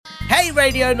Hey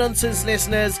Radio Nonsense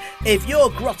listeners, if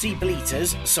your grotty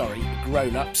bleaters,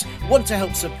 grown-ups, want to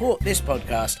help support this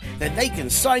podcast, then they can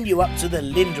sign you up to the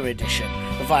Linda Edition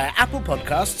via Apple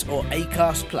Podcasts or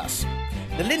Acast Plus.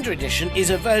 The Linda Edition is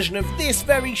a version of this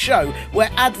very show where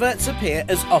adverts appear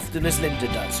as often as Linda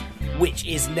does, which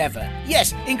is never.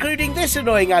 Yes, including this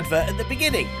annoying advert at the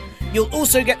beginning. You'll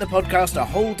also get the podcast a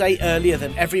whole day earlier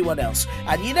than everyone else,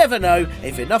 and you never know,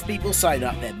 if enough people sign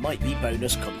up, there might be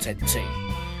bonus content too.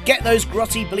 Get those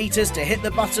grotty bleaters to hit the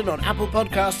button on Apple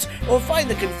Podcasts or find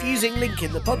the confusing link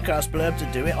in the podcast blurb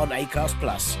to do it on Acast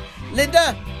Plus.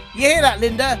 Linda? You hear that,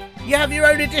 Linda? You have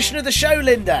your own edition of the show,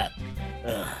 Linda.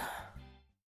 Ugh.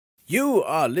 You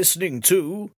are listening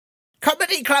to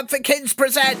Comedy Club for Kids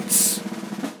presents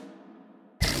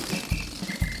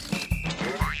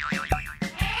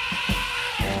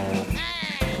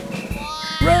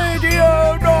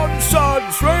Radio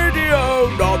Nonsense, Radio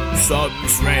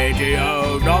Nonsense,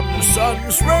 Radio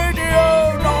Nonsense,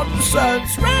 Radio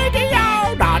Nonsense,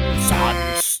 Radio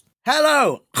Nonsense.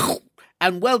 Hello,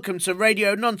 and welcome to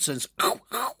Radio Nonsense,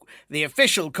 the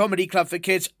official Comedy Club for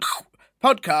Kids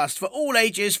podcast for all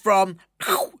ages from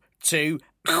to...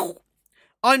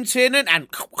 I'm Tiernan and...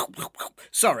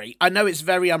 Sorry, I know it's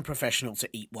very unprofessional to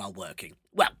eat while working.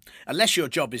 Well, unless your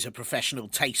job is a professional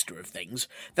taster of things,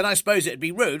 then I suppose it'd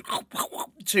be rude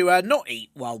to not eat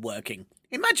while working.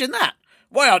 Imagine that.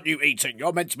 Why aren't you eating?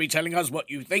 You're meant to be telling us what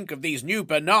you think of these new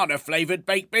banana-flavoured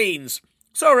baked beans.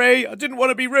 Sorry, I didn't want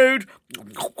to be rude.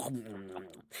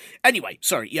 Anyway,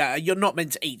 sorry, yeah, you're not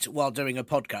meant to eat while doing a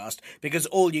podcast because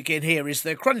all you can hear is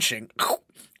the crunching,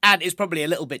 and it's probably a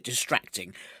little bit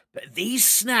distracting. But these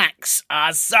snacks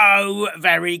are so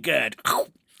very good.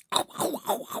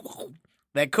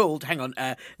 They're called, hang on,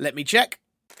 let me check.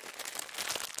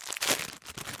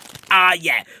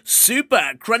 Yeah,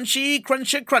 Super Crunchy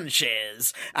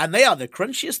Crunches. And they are the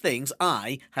crunchiest things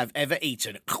I have ever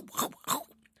eaten.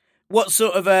 What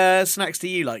sort of snacks do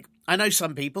you like? I know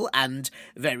some people and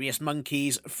various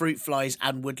monkeys, fruit flies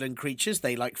and woodland creatures,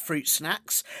 they like fruit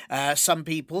snacks. Some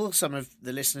people, some of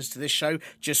the listeners to this show,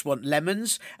 just want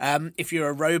lemons. If you're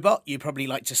a robot, you probably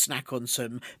like to snack on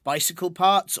some bicycle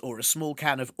parts or a small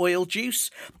can of oil juice.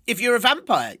 If you're a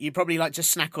vampire, you probably like to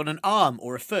snack on an arm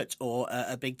or a foot or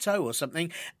a big toe or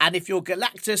something. And if you're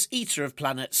Galactus, eater of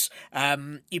planets,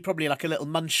 you probably like a little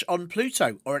munch on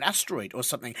Pluto or an asteroid or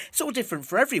something. It's all different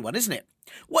for everyone, isn't it?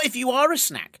 What if you are a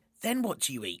snack? Then what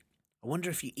do you eat? I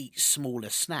wonder if you eat smaller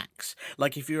snacks.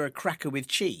 Like if you're a cracker with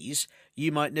cheese,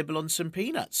 you might nibble on some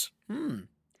peanuts.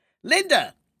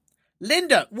 Linda,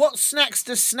 what snacks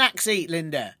do snacks eat,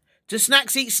 Linda? Do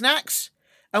snacks eat snacks?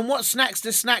 And what snacks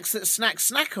do snacks that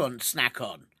snack on?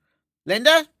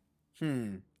 Linda?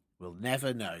 We'll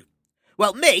never know.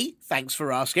 Well, me, thanks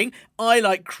for asking, I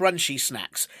like crunchy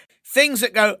snacks. Things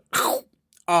that go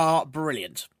are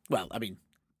brilliant. Well, I mean,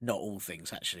 not all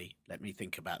things, actually. Let me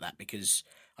think about that, because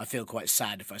I feel quite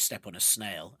sad if I step on a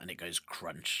snail and it goes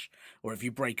crunch. Or if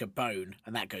you break a bone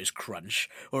and that goes crunch.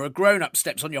 Or a grown-up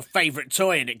steps on your favourite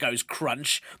toy and it goes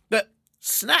crunch. But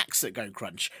snacks that go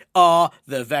crunch are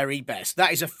the very best.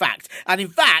 That is a fact. And in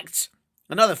fact,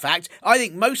 another fact, I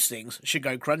think most things should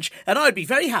go crunch. And I'd be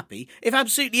very happy if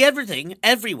absolutely everything,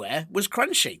 everywhere, was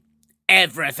crunchy.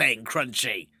 Everything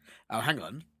crunchy. Oh, hang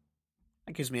on.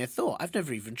 That gives me a thought. I've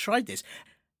never even tried this.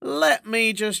 Let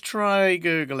me just try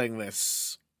Googling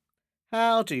this.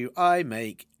 How do I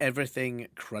make everything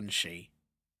crunchy?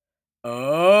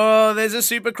 Oh, there's a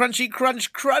super crunchy crunch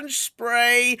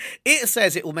spray. It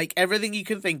says it will make everything you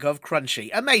can think of crunchy.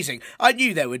 Amazing. I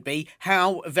knew there would be.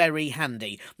 How very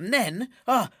handy. And then,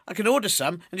 I can order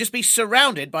some and just be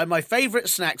surrounded by my favourite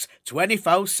snacks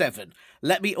 24/7.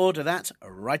 Let me order that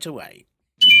right away.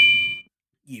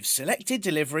 You've selected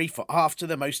delivery for after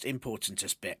the most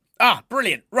importantest bit.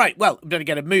 Brilliant. Right, well, I'm going to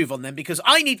get a move on then because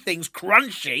I need things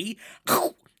crunchy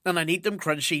and I need them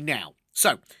crunchy now.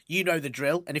 So, you know the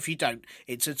drill, and if you don't,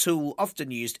 it's a tool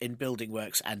often used in building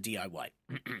works and DIY.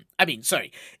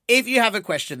 If you have a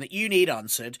question that you need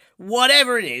answered,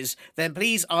 whatever it is, then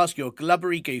please ask your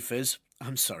glubbery goofers,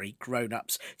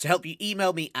 grown-ups, to help you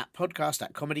email me at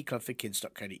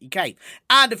podcast@comedyclubforkids.co.uk.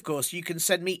 And, of course, you can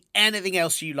send me anything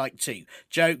else you like too.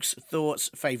 Jokes,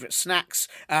 thoughts, favourite snacks.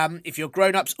 If your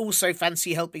grown-ups also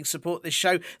fancy helping support this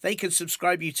show, they can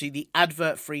subscribe you to the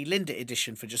advert-free Linda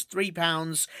edition for just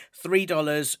 £3,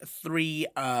 $3, 3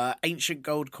 ancient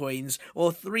gold coins,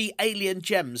 or 3 alien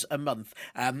gems a month,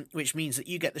 which means that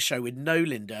you get the show with no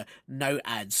Linda, no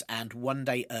ads, and one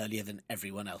day earlier than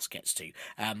everyone else gets to.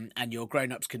 And your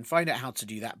grown-ups can find out how to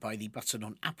do that by the button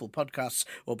on Apple Podcasts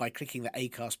or by clicking the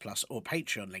Acast Plus or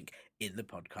Patreon link in the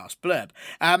podcast blurb.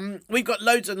 We've got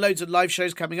loads and loads of live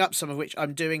shows coming up, some of which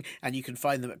I'm doing, and you can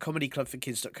find them at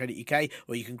comedyclubforkids.co.uk,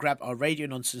 or you can grab our Radio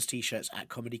Nonsense t-shirts at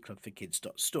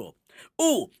comedyclubforkids.store.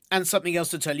 Oh, and something else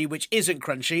to tell you, which isn't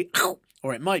crunchy,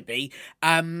 or it might be,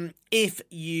 if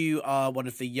you are one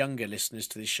of the younger listeners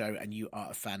to this show and you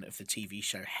are a fan of the TV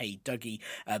show Hey Dougie,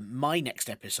 my next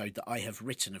episode that I have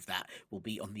written of that will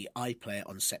be on the iPlayer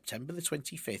on September the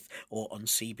 25th or on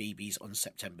CBeebies on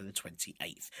September the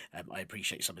 28th. I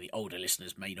appreciate some of the older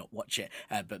listeners may not watch it,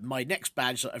 but my next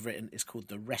badge that I've written is called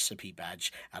the Recipe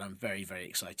Badge, and I'm very, very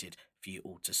excited for you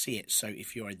all to see it. So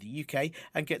if you're in the UK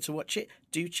and get to watch it,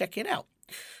 do check it out.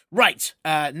 Right,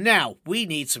 now we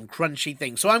need some crunchy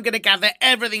things. So I'm going to gather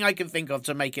everything I can think of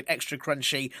to make it extra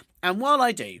crunchy. And while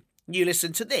I do, you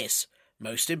listen to this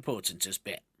most importantest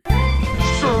bit.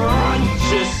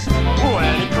 Crunches,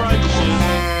 crunches.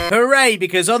 Hooray,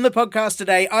 because on the podcast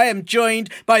today, I am joined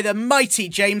by the mighty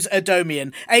James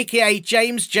Adomian, a.k.a.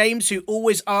 James, who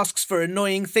always asks for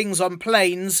annoying things on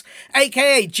planes,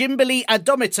 a.k.a. Jimberly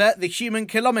Adometer, the human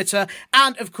kilometre,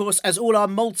 and, of course, as all our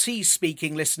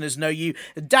Maltese-speaking listeners know you,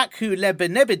 Dakhu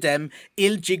Lebenebedem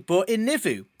Il Jigbo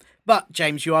Inivu. But,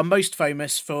 James, you are most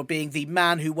famous for being the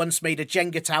man who once made a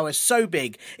Jenga tower so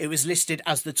big it was listed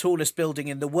as the tallest building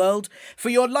in the world, for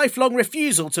your lifelong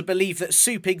refusal to believe that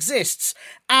soup exists,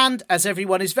 and, as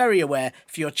everyone is very aware,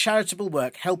 for your charitable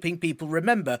work helping people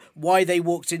remember why they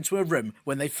walked into a room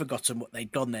when they'd forgotten what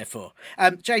they'd gone there for.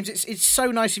 James, it's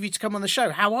so nice of you to come on the show.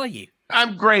 How are you?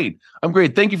 I'm great.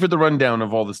 Thank you for the rundown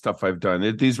of all the stuff I've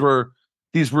done. These were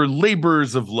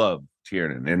labors of love,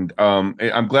 Tiernan, and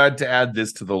I'm glad to add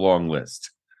this to the long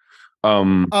list.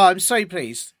 I'm so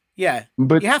pleased. Yeah,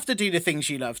 but you have to do the things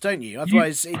you love, don't you?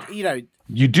 Otherwise,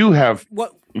 you do have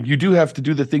to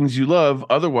do the things you love.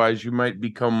 Otherwise, you might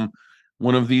become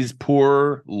one of these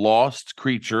poor lost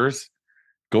creatures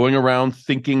going around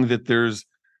thinking that there's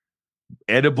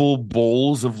edible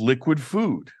bowls of liquid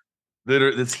food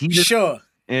that's heated. Sure.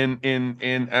 And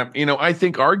I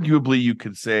think arguably you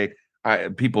could say.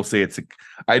 People say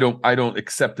I don't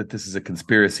accept that this is a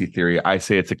conspiracy theory. I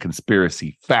say it's a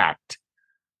conspiracy fact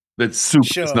that soup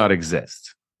does not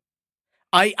exist.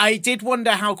 I did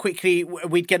wonder how quickly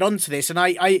we'd get onto this, and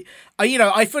I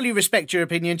fully respect your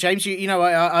opinion, James.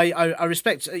 I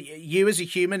respect you as a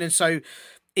human, and so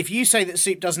if you say that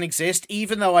soup doesn't exist,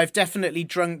 even though I've definitely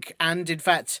drunk and, in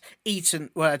fact, eaten...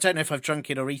 Well, I don't know if I've drunk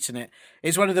it or eaten it.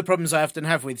 It's one of the problems I often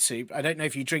have with soup. I don't know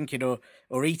if you drink it or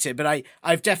eat it, but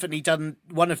I've definitely done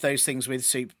one of those things with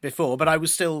soup before, but I will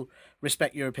still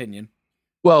respect your opinion.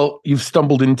 Well, you've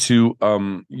stumbled into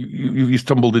you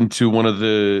stumbled into one of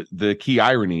the key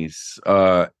ironies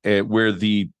where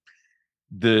the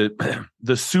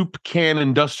soup can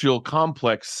industrial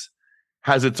complex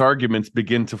has its arguments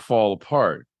begin to fall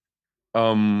apart.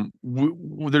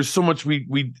 There's so much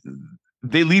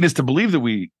they lead us to believe that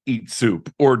we eat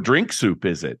soup or drink soup,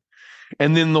 is it?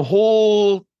 And then the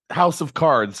whole house of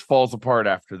cards falls apart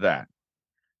after that.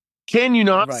 Can you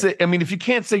not say, I mean, if you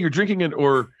can't say you're drinking it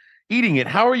or eating it,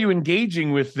 how are you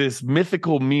engaging with this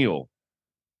mythical meal?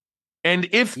 And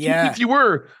if you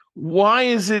were, why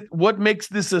is it, what makes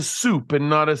this a soup and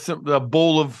not a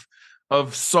bowl of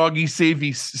soggy,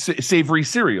 savory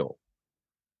cereal?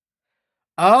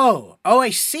 Oh, I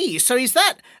see. So is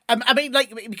that,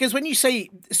 because when you say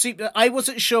soup, I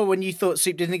wasn't sure when you thought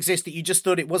soup didn't exist that you just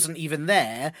thought it wasn't even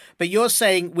there, but you're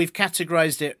saying we've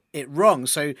categorized it wrong.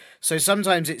 So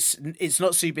sometimes it's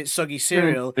not soup, it's soggy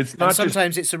cereal. It's not, and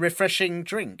sometimes it's a refreshing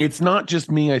drink. It's not just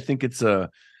me. I think it's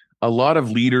a lot of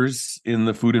leaders in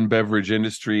the food and beverage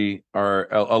industry are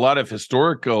a lot of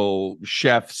historical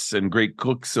chefs and great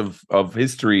cooks of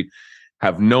history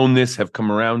have known this, have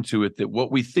come around to it, that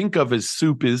what we think of as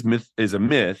soup is a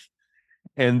myth,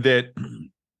 and that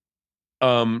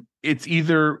it's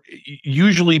either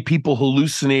usually people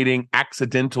hallucinating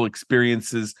accidental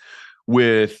experiences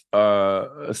with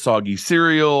a soggy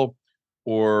cereal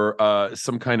or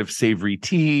some kind of savory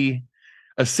tea,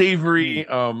 a savory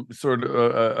sort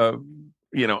of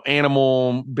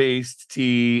animal-based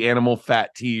tea, animal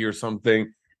fat tea or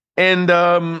something. And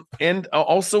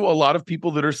also a lot of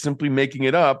people that are simply making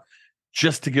it up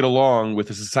just to get along with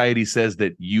the society says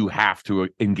that you have to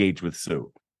engage with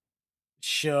soup.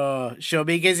 Sure,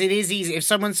 because it is easy. If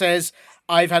someone says,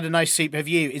 I've had a nice soup, have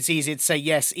you? It's easy to say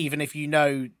yes, even if you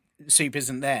know soup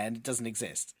isn't there and it doesn't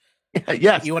exist.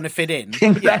 Yes. You want to fit in.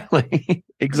 Exactly. Yeah.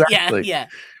 Exactly. Yeah.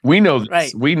 We know this.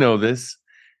 Right. We know this.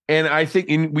 And I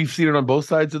think we've seen it on both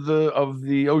sides of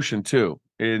the ocean too.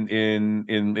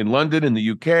 In London, in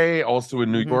the UK, also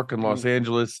in New York and Los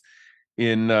Angeles,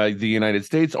 in the United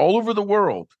States, all over the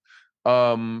world.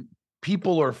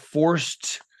 People are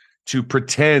forced to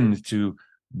pretend to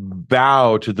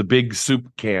bow to the big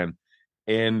soup can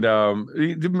and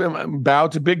bow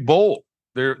to big bowl.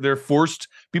 They're forced.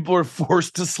 People are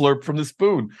forced to slurp from the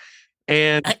spoon,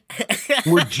 and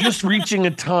we're just reaching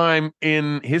a time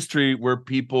in history where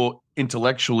people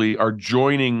intellectually are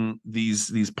joining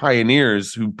these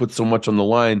pioneers who put so much on the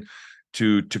line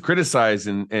to criticize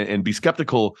and be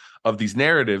skeptical of these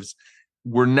narratives.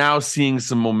 We're now seeing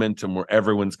some momentum where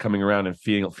everyone's coming around and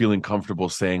feeling comfortable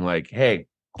saying like, hey,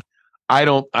 I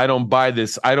don't buy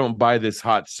this. I don't buy this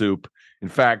hot soup. In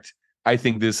fact, I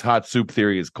think this hot soup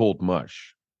theory is cold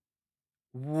mush.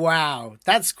 Wow,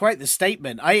 that's quite the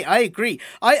statement. I agree.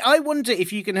 I wonder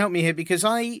if you can help me here because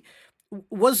I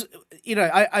was,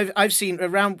 I've seen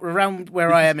around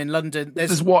where I am in London.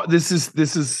 This is what this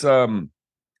is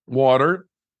water.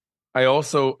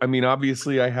 I mean,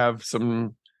 obviously, I have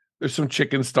there's some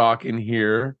chicken stock in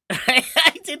here.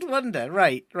 I did wonder.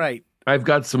 Right. I've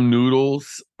got some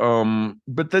noodles.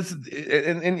 But that's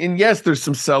and yes, there's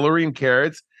some celery and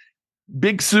carrots.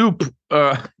 Big soup.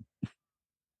 The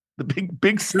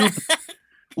big soup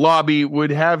lobby would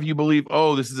have you believe,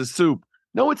 oh, this is a soup.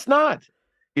 No, it's not.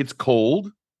 It's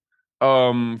cold.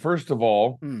 First of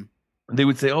all, they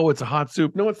would say, oh, it's a hot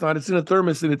soup. No, it's not. It's in a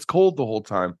thermos and it's cold the whole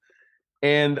time.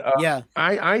 And yeah,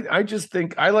 I just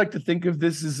think I like to think of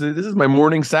this as this is my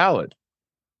morning salad.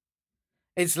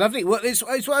 it's lovely. Well, it's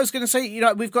what I was going to say.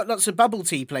 We've got lots of bubble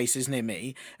tea places near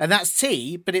me, and that's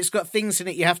tea, but it's got things in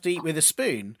it you have to eat with a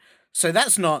spoon. So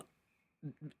that's not.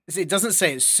 It doesn't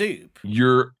say it's soup.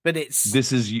 But it's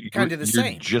kind of the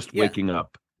same. You're just waking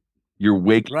up. You're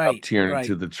waking up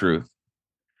to the truth.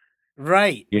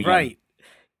 Right.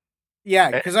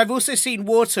 Yeah, because I've also seen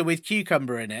water with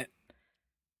cucumber in it,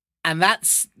 and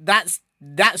that's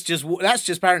just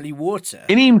apparently water.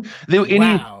 Any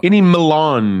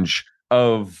melange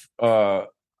of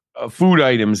food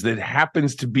items that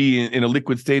happens to be in a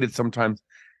liquid state at sometimes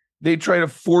they try to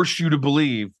force you to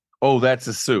believe, oh, that's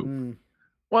a soup.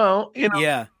 Well,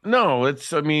 no,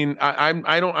 it's. I mean,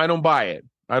 I don't buy it.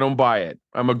 I don't buy it.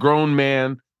 I'm a grown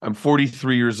man. I'm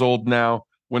 43 years old now.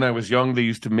 When I was young, they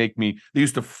used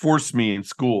to force me in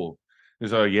school.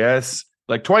 So yes,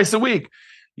 like twice a week.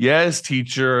 Yes,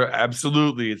 teacher,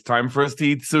 absolutely. It's time for us to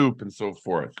eat soup and so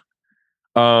forth.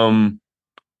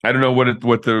 I don't know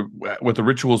what the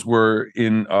rituals were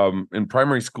in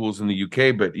primary schools in the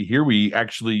UK, but here we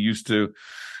actually used to.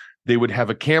 They would have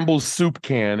a Campbell's soup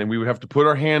can, and we would have to put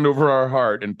our hand over our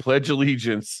heart and pledge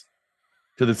allegiance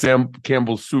to the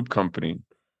Campbell's Soup Company.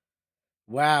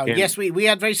 Wow. And yes, we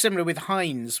had very similar with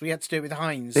Heinz. We had to do it with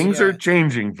Heinz. Things are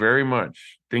changing very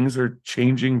much. Things are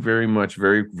changing very much,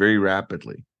 very, very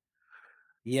rapidly.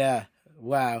 Yeah.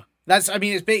 Wow. That's. I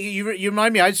mean, it's big. You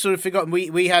remind me. I'd sort of forgotten.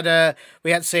 We had to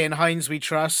say in Heinz we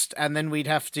trust, and then we'd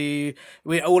have to.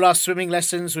 All our swimming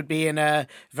lessons would be in a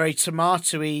very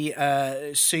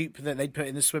tomatoey soup that they'd put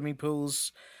in the swimming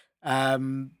pools.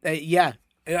 Yeah.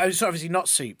 It's obviously not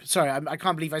soup. Sorry, I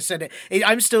can't believe I said it.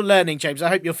 I'm still learning, James. I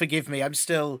hope you'll forgive me. At this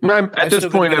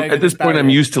point, I'm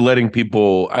used to letting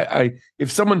people.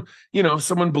 If someone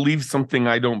believes something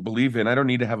I don't believe in, I don't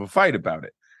need to have a fight about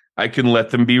it. I can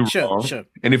let them be wrong. Sure.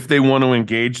 And if they want to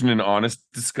engage in an honest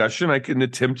discussion, I can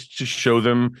attempt to show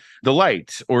them the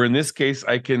light. Or in this case,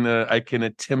 I can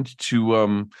attempt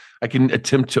to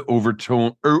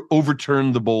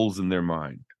overturn the bowls in their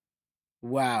mind.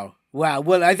 Wow.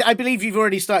 Well, I believe you've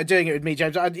already started doing it with me,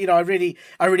 James. I really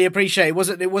appreciate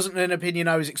it. It wasn't an opinion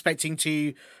I was expecting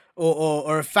to,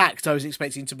 or a fact I was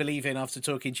expecting to believe in after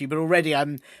talking to you. But already,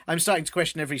 I'm starting to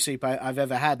question every soup I've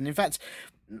ever had, and in fact,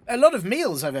 a lot of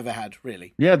meals I've ever had.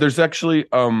 Really. Yeah, there's actually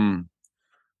a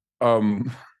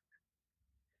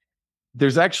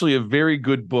very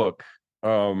good book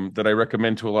that I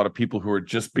recommend to a lot of people who are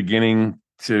just beginning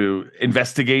to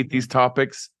investigate these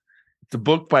topics. It's a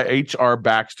book by H.R.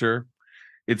 Baxter.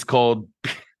 It's called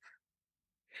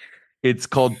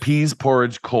Peas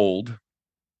Porridge Cold.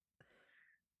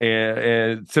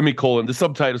 And semicolon. The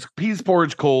subtitle is Peas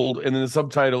Porridge Cold, and then the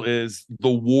subtitle is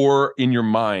The War in Your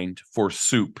Mind for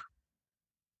Soup.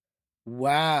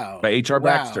 Wow. By H.R.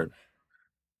 Baxter.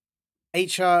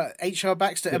 H.R.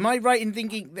 Baxter. Am I right in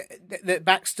thinking that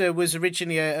Baxter was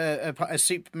originally a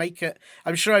soup maker?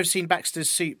 I'm sure I've seen Baxter's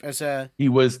soup as a. He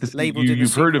was this.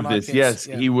 You've heard of this? Yes,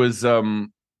 yeah. He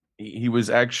was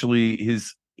actually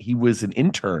he was an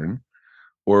intern,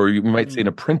 or you might say an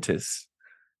apprentice,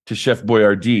 to Chef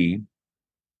Boyardee.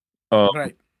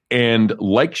 Right. And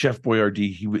like Chef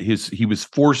Boyardee, he was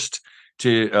forced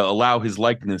to allow his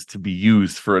likeness to be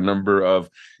used for a number of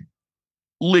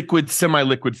liquid,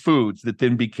 semi-liquid foods that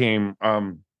then became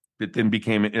that then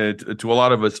became to a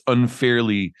lot of us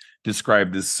unfairly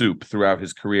described as soup throughout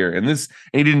his career. And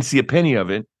he didn't see a penny of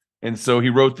it. And so he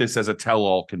wrote this as a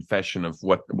tell-all confession of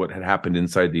what had happened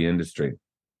inside the industry.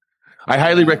 I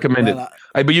highly recommend it.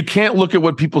 But you can't look at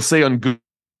what people say on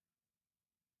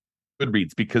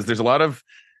Goodreads, because there's a lot of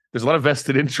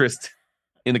vested interest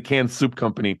in the canned soup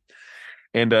company.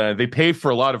 And they pay for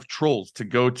a lot of trolls to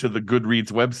go to the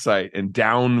Goodreads website and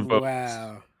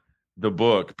downvote the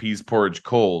book Peas Porridge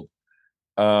Cold.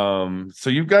 So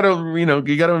you've got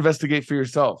to, investigate for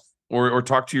yourself, or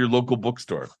talk to your local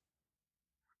bookstore.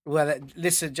 Well,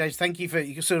 listen, James, thank you for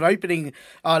sort of opening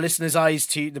our listeners' eyes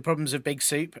to the problems of Big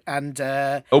Soup and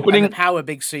the power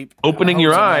Big Soup. Opening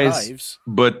your eyes,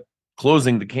 but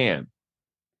closing the can.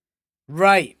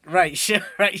 Right, sure.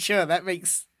 That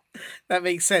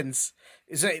makes sense.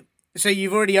 So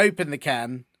you've already opened the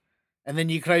can, and then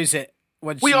you close it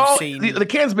once you've seen. The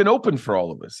can's been open for all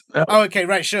of us. Oh, okay,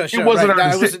 right, sure. It wasn't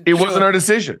our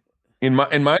decision. In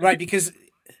my right, because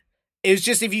it was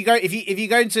just if you go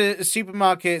into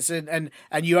supermarkets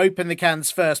and you open the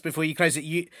cans first before you close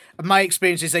it. My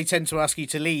experience is they tend to ask you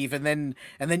to leave, and then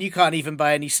you can't even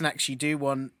buy any snacks you do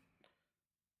want.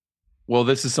 Well,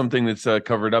 this is something that's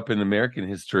covered up in American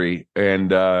history,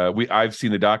 and I've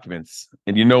seen the documents,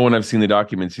 and when I've seen the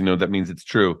documents, that means it's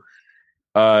true.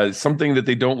 Something that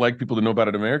they don't like people to know about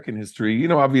in American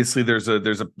history. Obviously there's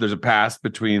a past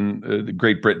between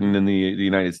Great Britain and the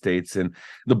United States, and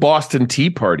the Boston Tea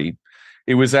Party.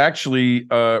 It was actually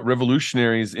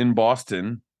revolutionaries in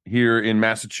Boston, here in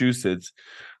Massachusetts,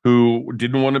 who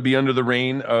didn't want to be under the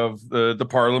reign of the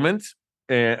Parliament,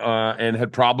 and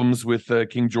had problems with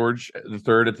King George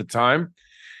III at the time.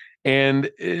 And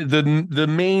the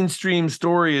mainstream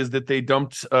story is that they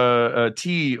dumped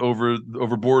tea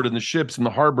overboard in the ships in the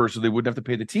harbor, so they wouldn't have to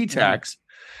pay the tea tax.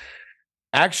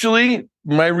 Actually,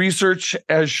 my research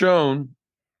has shown,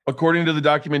 according to the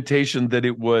documentation, that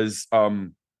it was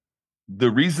the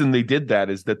reason they did that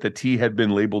is that the tea had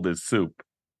been labeled as soup.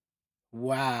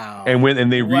 Wow!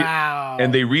 And they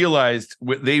realized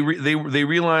they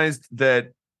realized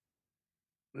that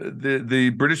the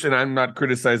British, and I'm not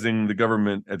criticizing the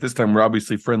government at this time, we're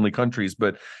obviously friendly countries,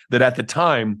 but that at the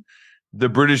time the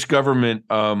British government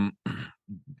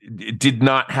did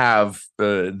not have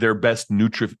their best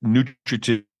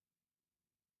nutritive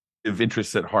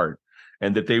interests at heart,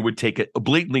 and that they would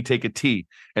blatantly take a tea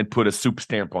and put a soup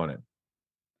stamp on it.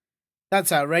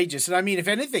 That's outrageous. And I mean, if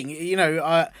anything,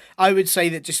 I would say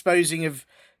that disposing of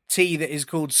tea that is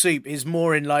called soup is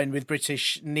more in line with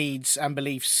British needs and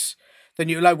beliefs than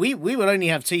we will only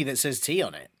have tea that says tea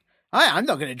on it. I'm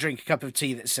not going to drink a cup of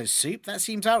tea that says soup. That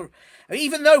seems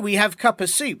even though we have cuppa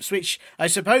soups, which I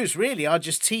suppose really are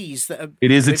just teas that are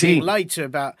it is a tea being lied to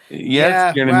about.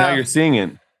 Yes, yeah, now you're seeing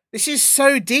it. This is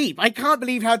so deep. I can't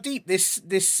believe how deep this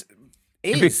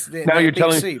is. Now you're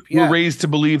telling soup. We're raised to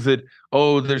believe that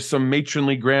there's some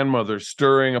matronly grandmother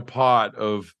stirring a pot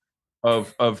of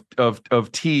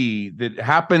tea that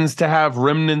happens to have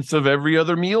remnants of every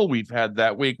other meal we've had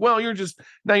that week. Well, you're just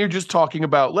talking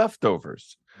about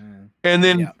leftovers. And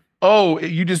then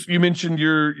you mentioned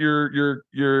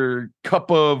your cup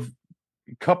of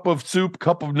soup,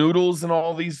 cup of noodles, and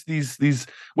all these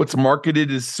what's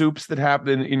marketed as soups that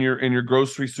happen in your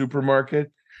grocery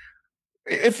supermarket.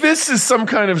 If this is some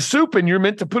kind of soup and you're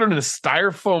meant to put it in a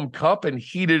styrofoam cup and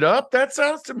heat it up, that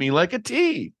sounds to me like a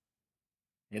tea.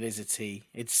 It is a tea.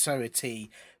 It's so a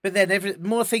tea. But then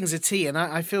more things are tea, and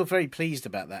I feel very pleased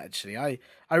about that, actually. I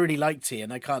really like tea,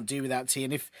 and I can't do without tea.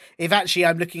 And if actually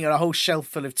I'm looking at a whole shelf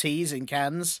full of teas in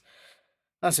cans,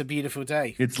 that's a beautiful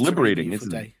day. It's liberating,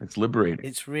 isn't it? It's liberating.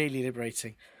 It's really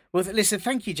liberating. Well, listen,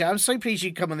 thank you, Jack. I'm so pleased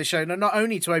you come on the show, not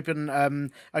only to open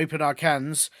our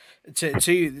cans to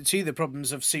the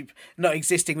problems of soup not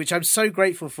existing, which I'm so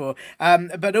grateful for,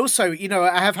 but also,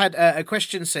 I have had a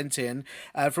question sent in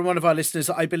from one of our listeners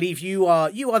that I believe you are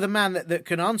the man that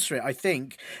can answer it, I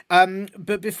think.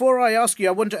 But before I ask you,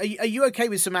 I wonder, are you okay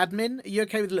with some admin? Are you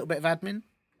okay with a little bit of admin?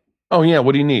 Oh, yeah.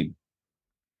 What do you need?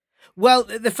 Well,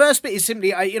 the first bit is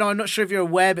simply, I'm not sure if you're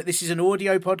aware, but this is an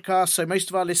audio podcast. So most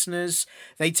of our listeners,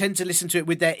 they tend to listen to it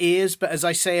with their ears. But as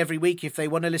I say every week, if they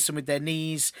want to listen with their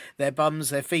knees, their bums,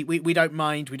 their feet, we don't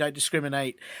mind. We don't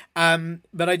discriminate.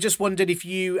 But I just wondered if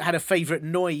you had a favorite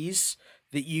noise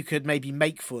that you could maybe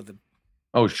make for them.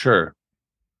 Oh, sure.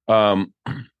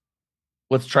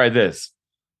 Let's try this.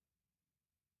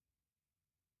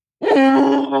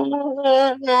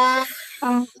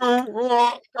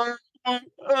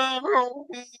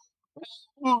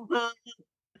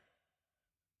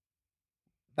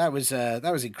 That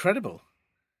was incredible.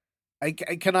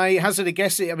 Can I hazard a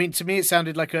guess? I mean, to me, it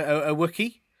sounded like a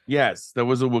Wookiee. Yes, that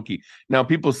was a Wookiee. Now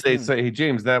people say, Hmm. "Hey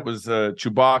James, that was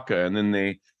Chewbacca," and then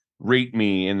they rate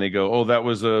me and they go, "Oh, that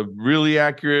was a really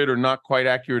accurate or not quite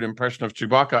accurate impression of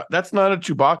Chewbacca." That's not a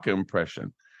Chewbacca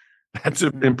impression. That's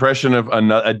an Hmm. impression of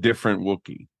a different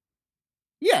Wookiee.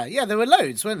 Yeah, yeah, there were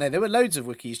loads, weren't there? There were loads of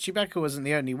Wookiees. Chewbacca wasn't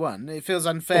the only one. It feels A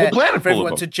whole unfair planet for full of everyone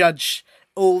them. to judge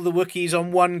all the Wookiees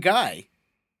on one guy.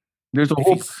 There's a If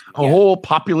whole he's a whole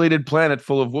populated planet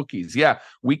full of Wookiees. Yeah,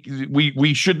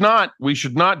 we should not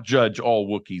judge all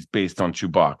Wookiees based on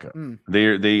Chewbacca. mm,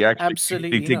 They actually they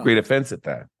absolutely take not. great offense at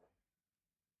that.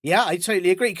 Yeah, I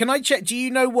totally agree. Can I check? Do you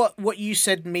know what you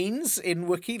said means in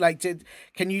Wookiee? Like,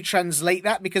 can you translate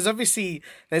that? Because obviously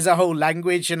there's a whole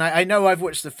language, and I know I've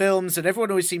watched the films, and everyone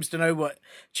always seems to know what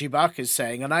Chewbacca's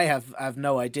saying, and I have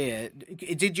no idea.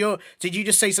 Did you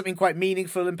just say something quite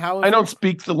meaningful and I powerful? don't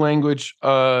speak the language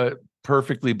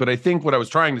perfectly, but I think what I was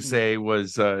trying to Hmm. say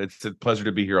was it's a pleasure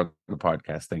to be here on the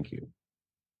podcast. Thank you.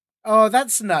 Oh,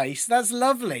 that's nice. That's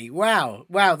lovely. Wow,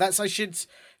 wow. I should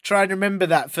try and remember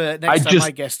that for I next time I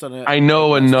just guest on a I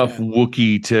know podcast. enough Yeah.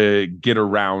 Wookiee to get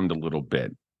around a little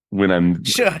bit when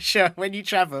Sure, sure. When you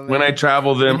travel, when I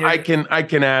travel when them. you're I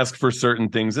can ask for certain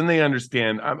things, and they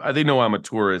understand. They know I'm a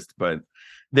tourist, but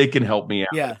they can help me out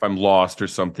yeah. if I'm lost or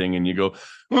something. And you go,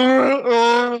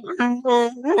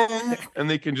 and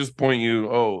they can just point you.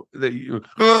 Oh, that you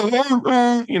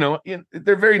know,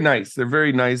 they're very nice. They're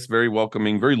very nice, very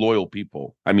welcoming, very loyal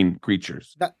people. I mean,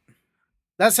 creatures. That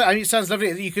I mean, it sounds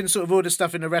lovely. You can sort of order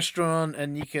stuff in a restaurant,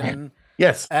 and you can.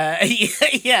 Yes,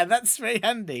 Yeah, that's very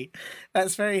handy.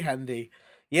 That's very handy.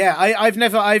 Yeah, I've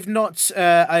not.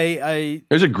 I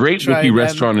there's a great Wookiee tried.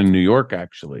 restaurant in New York,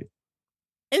 actually.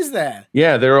 Is there?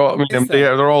 Yeah, they're all. I Is mean,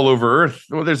 there? they're all over Earth.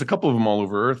 Well, there's a couple of them all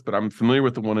over Earth, but I'm familiar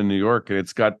with the one in New York, and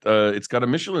it's got a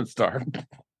Michelin star.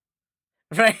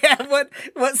 Right.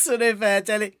 What sort of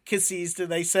delicacies do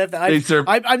they serve? That They serve.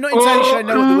 I'm not entirely sure I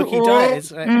know what the Wookiee diet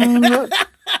is.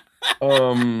 Right?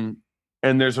 um,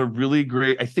 and there's a really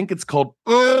great. I think it's called.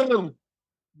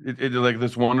 Like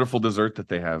this wonderful dessert that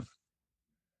they have.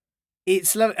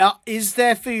 It's is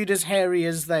their food as hairy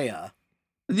as they are?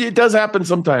 It does happen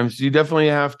sometimes. You definitely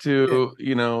have Yeah.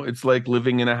 to, it's like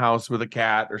living in a house with a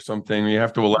cat or something. You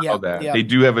have to allow Yeah. that. Yeah. They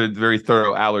do have a very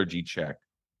thorough allergy check.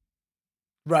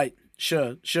 Right.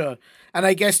 Sure. Sure. And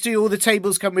I guess do all the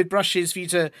tables come with brushes for you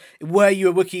to? Were you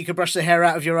a Wookiee, you could brush the hair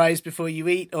out of your eyes before you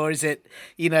eat, or is it?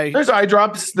 There's eye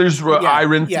drops. There's eye Yeah. Yeah.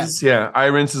 rinses. Yeah, eye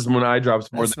rinses more than eye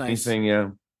drops more That's than nice. anything. Yeah.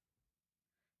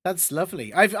 That's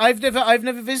lovely. I've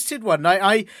never visited one.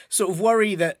 I sort of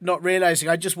worry that not realizing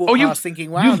I just walk Oh, past thinking,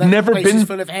 wow, you've that never place is been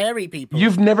full of hairy people.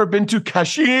 you've never been to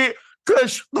Kashyyyk?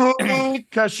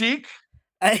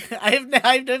 I've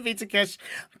never been to Kash.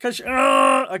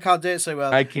 I can't do it so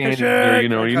well. I can't Kashyyyk, either. I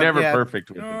You're can't- never yeah. perfect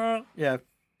with it. Yeah,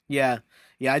 yeah,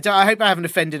 yeah. I hope I haven't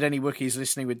offended any Wookiees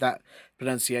listening with that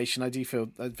pronunciation. I do feel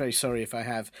very sorry if I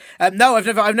have. No, I've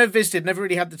never visited. Never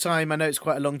really had the time. I know it's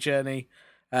quite a long journey.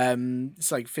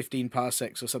 It's like 15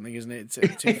 parsecs or something, isn't it?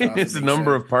 It's too far It's for a me,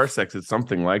 number so. of parsecs. It's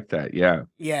something like that. Yeah.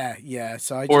 Yeah, yeah.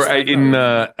 So I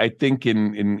think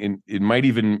in it might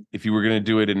even, if you were going to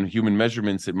do it in human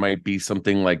measurements, it might be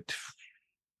something like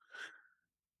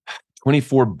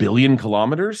 24 billion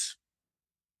kilometers.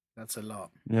 that's a lot.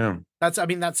 Yeah, That's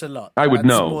a lot. I would That's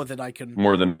know more than I can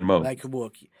more than most. I can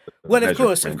walk. Well, of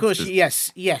course,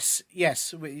 Measurements. yes.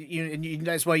 That's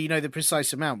why you know the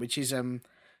precise amount, which is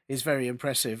very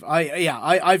impressive.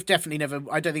 I've definitely never.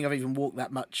 I don't think I've even walked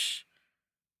that much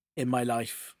in my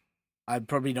life. I'm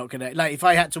probably not gonna like if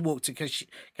I had to walk to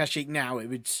Kashyyyk now,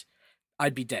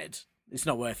 I'd be dead. It's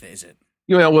not worth it, is it?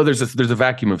 Well, there's a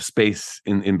vacuum of space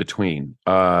in between.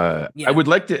 I Yeah. would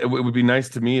like to. It would be nice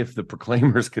to me if the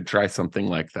Proclaimers could try something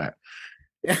like that.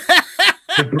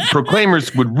 The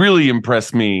Proclaimers would really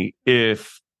impress me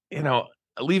if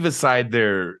leave aside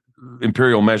their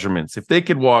imperial measurements. If they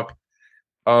could walk,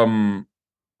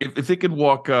 if they could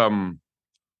walk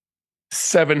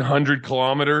 700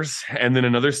 kilometers and then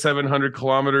another 700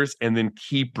 kilometers and then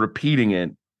keep repeating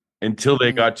it until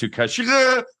they got to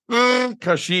Kashyyyk.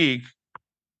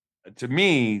 To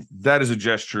me, that is a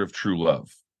gesture of true love.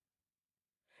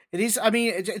 It is. I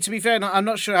mean, to be fair, I'm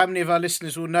not sure how many of our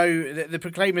listeners will know that the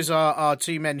Proclaimers are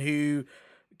two men who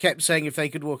kept saying if they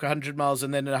could walk 100 miles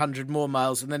and then 100 more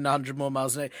miles and then 100 more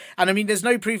miles. And I mean, there's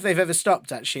no proof they've ever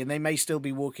stopped, actually, and they may still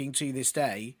be walking to this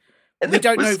day. And we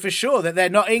don't know for sure that they're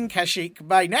not in Kashyyyk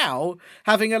by now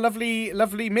having a lovely,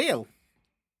 lovely meal.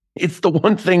 It's the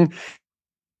one thing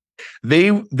they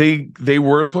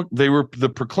were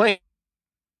the Proclaimers,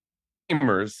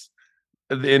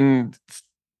 and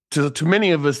to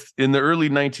many of us in the early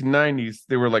 1990s,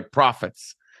 they were like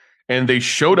prophets, and they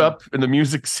showed up in the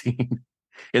music scene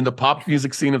in the pop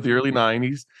music scene of the early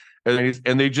 90s,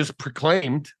 and they just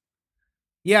proclaimed.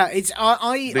 Yeah, it's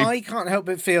I can't help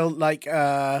but feel like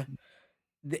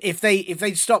if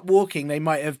they'd stopped walking, they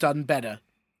might have done better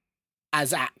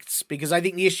as acts, because I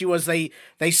think the issue was they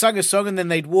sung a song and then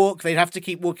they'd walk. They'd have to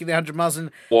keep walking the 100 miles,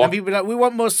 and people were like, we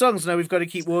want more songs. No, we've got to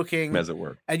keep walking, as it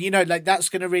were. And like that's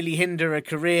going to really hinder a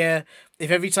career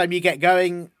if every time you get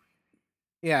going.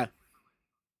 Yeah.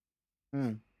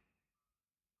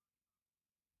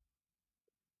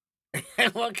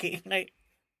 Walking, like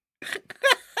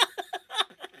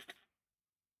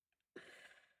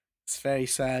it's very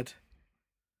sad.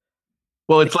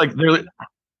 Well, it's like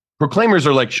proclaimers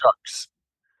are like sharks.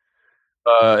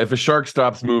 If a shark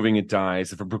stops moving, it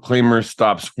dies. If a proclaimer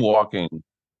stops walking,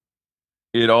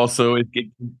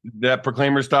 that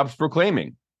proclaimer stops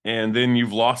proclaiming, and then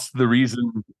you've lost the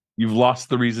reason. You've lost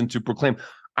the reason to proclaim.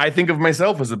 I think of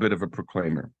myself as a bit of a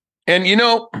proclaimer, and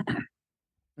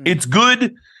it's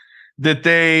good that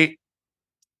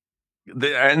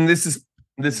and this is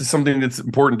something that's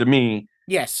important to me.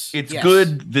 Yes, it's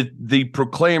good that the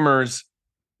proclaimers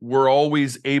were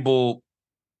always able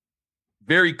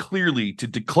very clearly to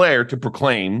declare, to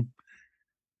proclaim,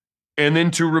 and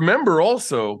then to remember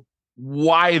also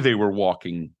why they were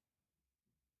walking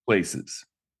places.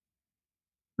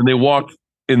 And they walked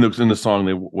in the song.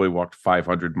 They walked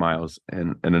 500 miles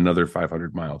and another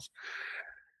 500 miles.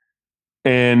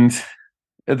 And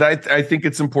I think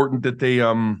it's important that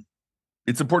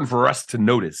it's important for us to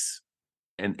notice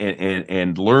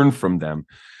and learn from them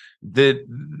that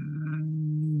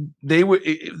they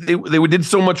did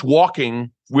so much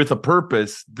walking with a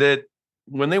purpose that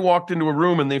when they walked into a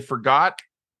room and they forgot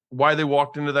why they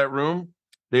walked into that room,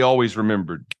 they always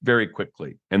remembered very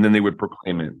quickly, and then they would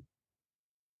proclaim it.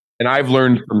 And I've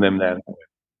learned from them that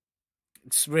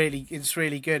it's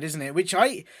really good, isn't it? Which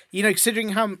considering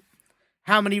how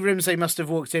many rooms they must have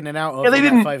walked in and out of. Yeah, they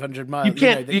didn't. 500 miles.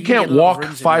 You can't walk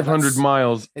 500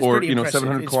 miles or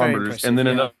 700 kilometers and then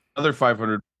another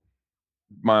 500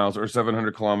 miles or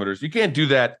 700 kilometers. You can't do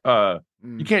that. You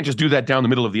can't just do that down the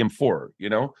middle of the M4.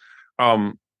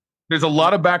 There's a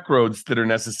lot of back roads that are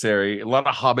necessary, a lot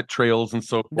of hobbit trails and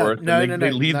so forth.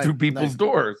 They lead through people's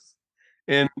doors,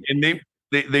 and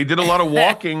they did a lot of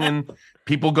walking, and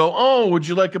people go, "Oh, would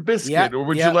you like a biscuit or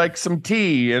would you like some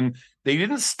tea?" And they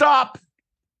didn't stop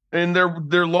in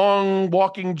their long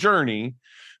walking journey.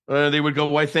 They would go,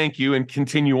 "Why, thank you," and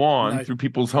continue on through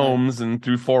people's homes and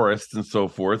through forests and so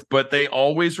forth. But they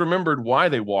always remembered why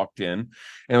they walked in,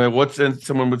 and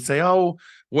someone would say, "Oh,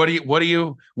 what are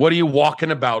you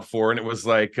walking about for?" And it was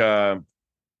like,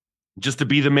 just to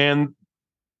be the man,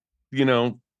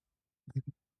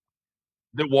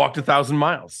 that walked 1,000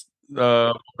 miles,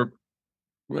 that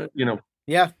walks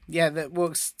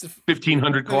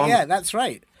 1,500 kilometers. Yeah, that's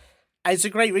right. It's a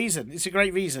great reason.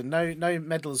 No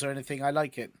medals or anything. I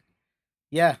like it.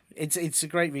 Yeah, it's a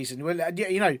great reason. Well,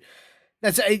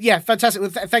 that's fantastic.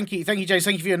 Well, thank you, James.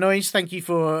 Thank you for your noise. Thank you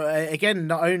for again.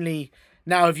 Not only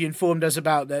now have you informed us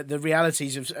about the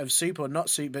realities of soup or not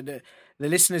soup, but the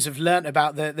listeners have learnt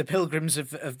about the pilgrims of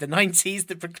the 90s,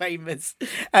 the proclaimers.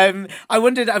 I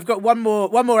wondered. I've got one more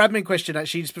admin question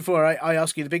actually, just before I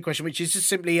ask you the big question, which is just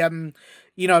simply I'm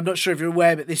not sure if you're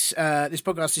aware, but this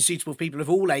podcast is suitable for people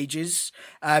of all ages,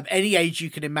 any age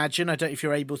you can imagine. I don't know if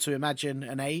you're able to imagine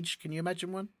an age. Can you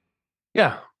imagine one?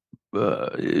 Yeah,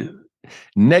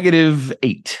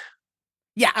 -8.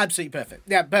 Yeah, absolutely perfect.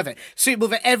 Yeah, perfect. Suitable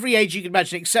for every age you can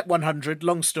imagine except 100.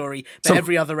 Long story, but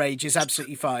every other age is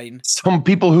absolutely fine. Some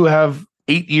people who have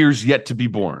 8 years yet to be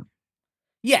born.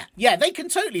 Yeah, they can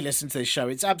totally listen to this show.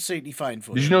 It's absolutely fine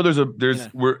for Did you know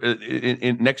we're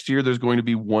in next year there's going to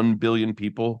be 1 billion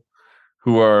people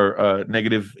who are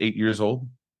 -8 years old.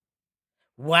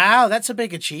 Wow, that's a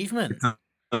big achievement. It's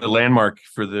a landmark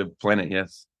for the planet.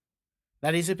 Yes,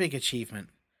 that is a big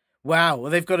achievement. Wow,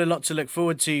 well they've got a lot to look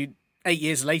forward to 8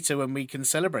 years later when we can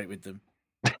celebrate with them.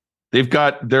 They've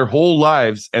got their whole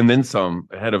lives and then some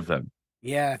ahead of them.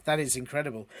 Yeah, that is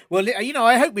incredible. Well,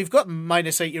 I hope we've got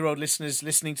 -8-year-old listeners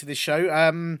listening to this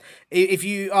show. If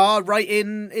you are, write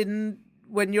in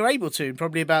when you're able to,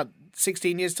 probably about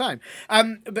 16 years' time.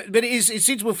 But it's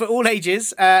suitable for all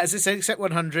ages, as I said, except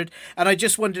 100. And I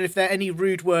just wondered if there are any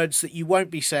rude words that you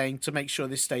won't be saying to make sure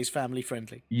this stays family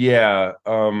friendly. Yeah,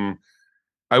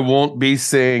 I won't be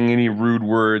saying any rude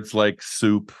words like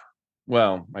soup.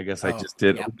 Well, I guess I just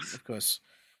did. Yeah, of course.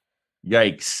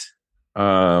 Yikes. That's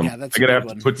I'm gonna have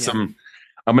to put some.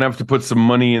 I'm gonna have to put some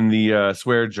money in the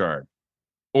swear jar,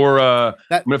 or I'm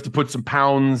gonna have to put some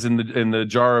pounds in the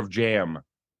jar of jam.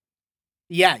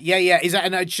 Yeah. Is that?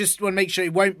 And I just want to make sure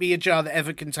it won't be a jar that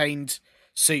ever contained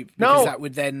soup. No, that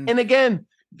would then. And again,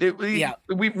 Yeah.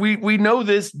 We know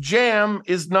this. Jam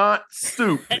is not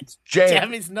soup. It's jam.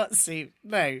 Jam is not soup.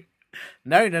 No.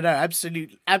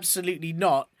 Absolutely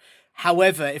not.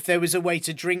 However, if there was a way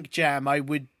to drink jam, I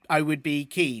would be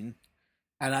keen.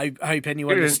 And I hope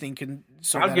anyone listening can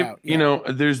sort that out. Yeah. You know,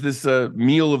 there's this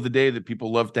meal of the day that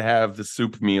people love to have, the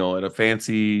soup meal at a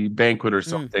fancy banquet or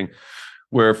something,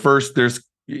 where first there's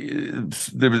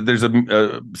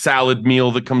a salad meal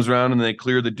that comes around and they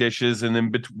clear the dishes, and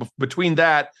then between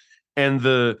that and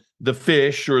the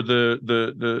fish or the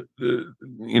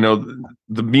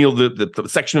meal, the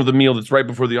section of the meal that's right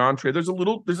before the entree, there's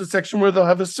a section where they'll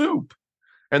have a soup.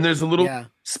 And there's a little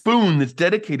spoon that's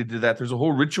dedicated to that. There's a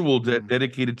whole ritual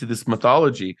dedicated to this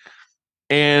mythology.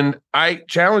 And I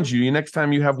challenge you, next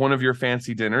time you have one of your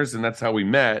fancy dinners, and that's how we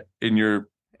met in your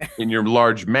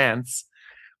large manse.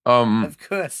 Of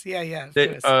course. Yeah. Of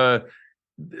course.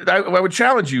 I would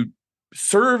challenge you,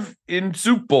 serve in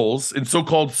soup bowls, in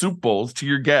so-called soup bowls, to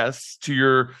your guests, to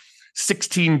your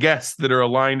 16 guests that are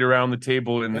aligned around the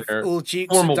table in their all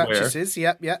dukes and duchesses.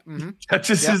 Wear. Yep. Mm-hmm.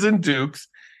 Duchesses and dukes.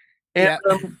 And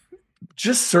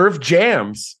just serve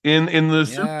jams in the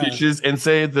soup dishes and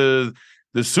say the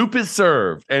soup is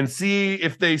served, and see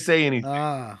if they say anything.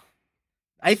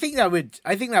 I think that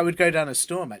would go down a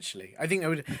storm. Actually, I think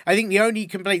the only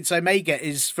complaints I may get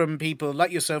is from people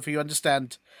like yourself who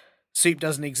understand soup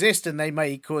doesn't exist, and they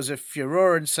may cause a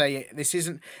furore and say this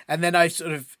isn't. And then I've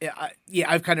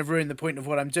kind of ruined the point of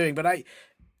what I'm doing. But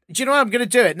do you know what? I'm going to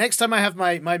do it next time I have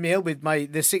my meal with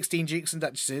the 16 dukes and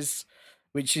duchesses,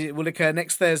 which will occur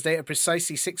next Thursday at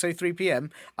precisely 6:03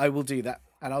 p.m. I will do that,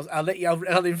 and I'll let you.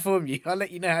 I'll inform you. I'll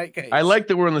let you know how it goes. I like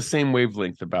that we're on the same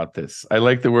wavelength about this. A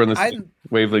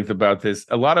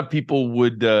lot of people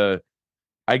would.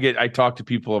 I talk to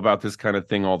people about this kind of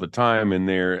thing all the time, and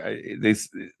this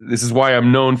is why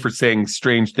I'm known for saying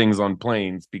strange things on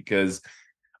planes, because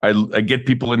I get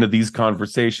people into these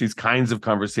kinds of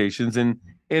conversations, and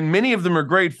many of them are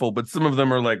grateful, but some of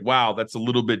them are like, wow, that's a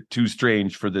little bit too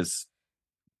strange for this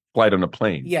flight on a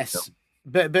plane. Yes,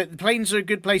 but planes are a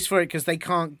good place for it because they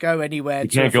can't go anywhere.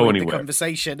 The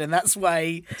conversation, and that's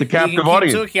why it's a captive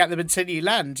audience. Talking at them until you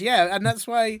land. Yeah, and that's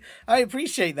why I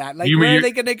appreciate that. Like, where are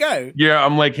they going to go? Yeah,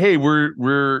 I'm like, hey,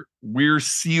 we're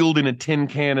sealed in a tin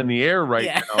can in the air right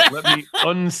now. Let me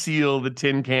unseal the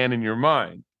tin can in your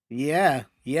mind. Yeah.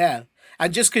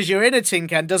 And just because you're in a tin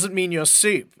can doesn't mean you're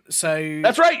soup. So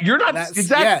that's right. You're not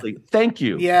exactly. Yeah. Thank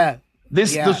you. Yeah.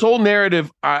 This whole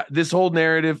narrative, I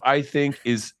think,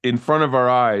 is in front of our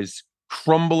eyes,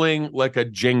 crumbling like a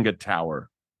Jenga tower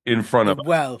in front of us.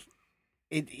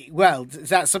 Well,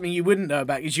 that's something you wouldn't know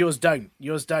about, because yours don't,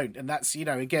 and that's,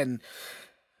 again.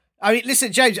 I mean,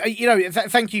 listen, James,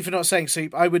 thank you for not saying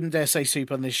soup. I wouldn't dare say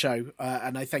soup on this show,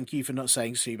 and I thank you for not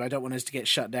saying soup. I don't want us to get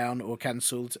shut down or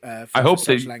cancelled for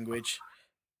such language.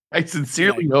 I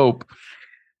sincerely hope.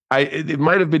 It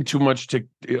might have been too much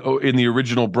in the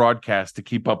original broadcast to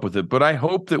keep up with it, but I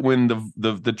hope that when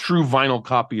the true vinyl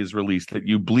copy is released, that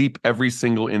you bleep every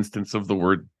single instance of the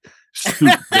word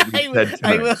soup that we said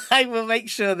tonight. I will make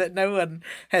sure that no one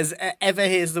has ever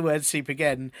hears the word soup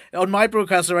again on my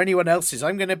broadcast or anyone else's.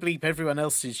 I'm going to bleep everyone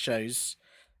else's shows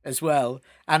as well,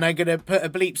 and I'm going to put a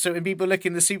bleep so when people look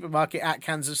in the supermarket at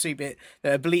cans of soup, a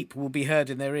bleep will be heard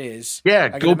in their ears.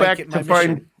 Yeah, go back to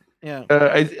find. Yeah,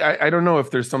 I don't know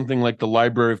if there's something like the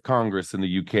Library of Congress in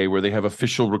the UK where they have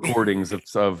official recordings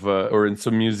of or in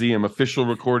some museum official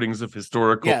recordings of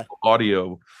historical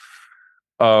audio.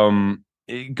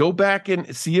 Go back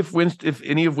and see if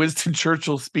any of Winston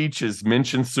Churchill's speeches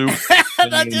mention soup,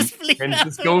 and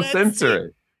just go censor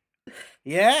it.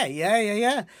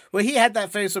 Yeah. Well, he had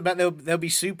that famous about there'll be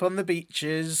soup on the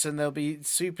beaches and there'll be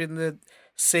soup in the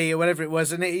sea or whatever it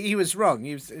was, and he was wrong.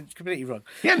 He was completely wrong.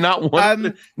 Yeah,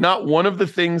 not one of the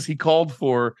things he called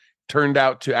for turned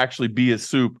out to actually be a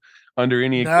soup under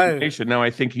any explanation. Now,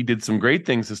 I think he did some great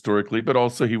things historically, but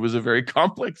also he was a very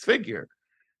complex figure.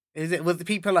 Is it? Well, the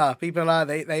people are.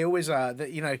 They always are.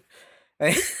 That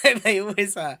they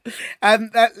always are.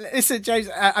 Listen, James,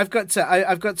 I've got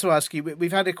to ask you.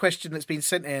 We've had a question that's been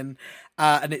sent in,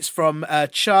 and it's from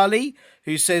Charlie,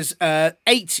 who says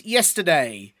 8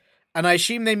 yesterday. And I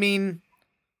assume they mean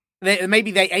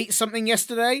maybe they ate something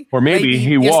yesterday. Or maybe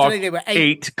he walked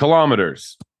 8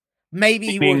 kilometers. Maybe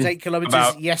he walked 8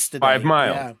 kilometers yesterday. 5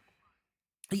 miles.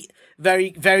 Yeah.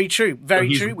 Very, very true.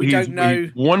 Very true. We don't know.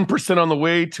 1% on the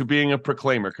way to being a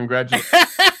proclaimer. Congratulations.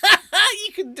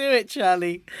 You can do it,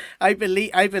 Charlie. I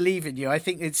believe in you. I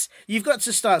think you've got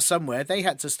to start somewhere. They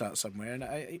had to start somewhere,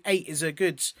 and 8 is a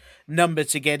good number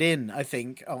to get in, I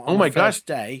think. On the first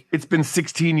day. It's been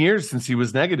 16 years since he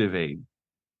was -8.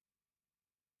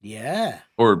 Yeah.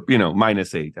 or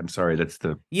 -8. I'm sorry, that's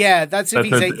Yeah, that's if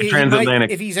he's the eight. He might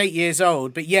transatlantic. if he's 8 years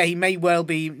old, but yeah, he may well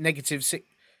be -6.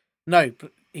 No,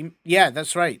 but yeah,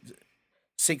 that's right.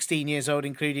 16 years old,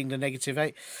 including the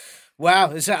 -8.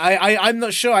 Wow, I'm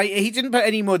not sure. He didn't put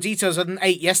any more details other than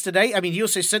 8 yesterday. I mean, he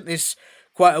also sent this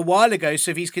quite a while ago.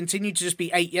 So if he's continued to just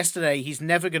be 8 yesterday, he's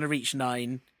never going to reach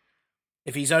 9.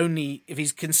 If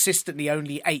he's consistently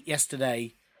only 8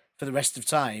 yesterday for the rest of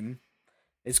time,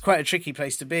 it's quite a tricky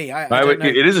place to be. I don't know.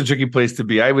 It is a tricky place to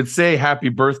be. I would say happy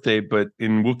birthday, but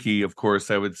in Wookiee, of course,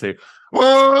 I would say.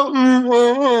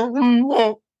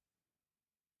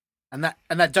 And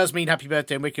that does mean happy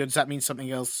birthday in Wicca. Does that mean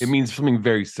something else? It means something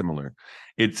very similar.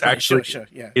 It's Right, actually sure,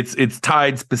 yeah. It's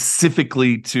tied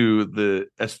specifically to the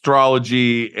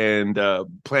astrology and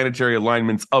planetary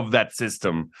alignments of that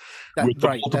system. With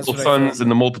the multiple suns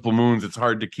and the multiple moons, it's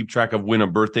hard to keep track of when a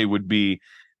birthday would be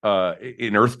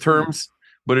in Earth terms,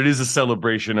 but it is a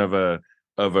celebration of a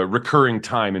recurring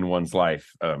time in one's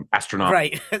life, astronomical.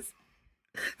 Right.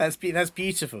 That's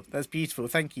beautiful. That's beautiful.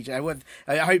 Thank you, Jay.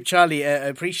 I hope Charlie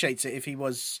appreciates it if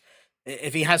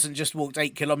he hasn't just walked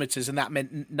 8 kilometers and that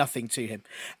meant nothing to him.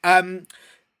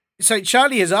 So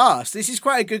Charlie has asked. This is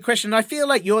quite a good question. I feel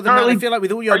like you're the man. I feel like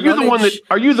with all your knowledge,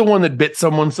 are you the one that bit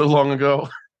someone so long ago?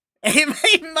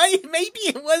 Maybe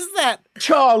it was that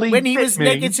Charlie when he was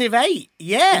 -8.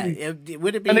 Yeah, it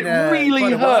would have been and it really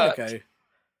quite a while ago. hurt.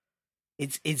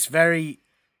 It's very.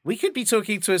 We could be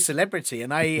talking to a celebrity,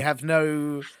 and I have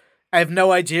no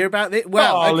idea about it.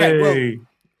 Well, okay, well,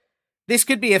 this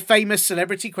could be a famous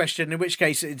celebrity question. In which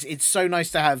case, it's so nice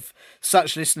to have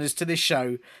such listeners to this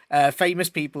show.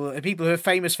 Famous people who are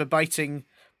famous for biting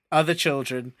other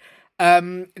children.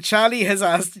 Charlie has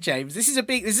asked James. This is a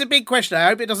big question. I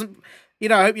hope it doesn't.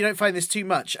 I hope you don't find this too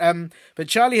much. But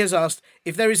Charlie has asked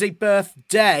if there is a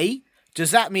birthday. Does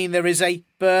that mean there is a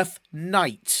birth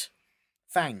night?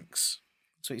 Thanks.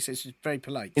 So he says he's very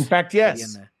polite. In fact,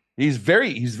 yes, he's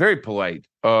very polite.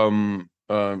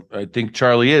 I think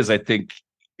Charlie is. I think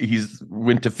he's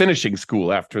went to finishing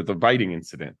school after the biting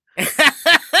incident.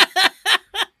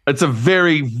 It's a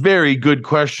very, very good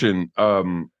question,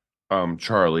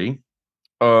 Charlie.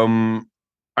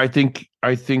 I think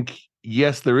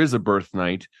yes, there is a birth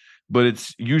night, but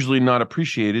it's usually not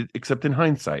appreciated except in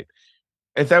hindsight.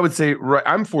 If I would say, right,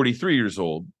 I'm 43 years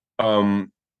old.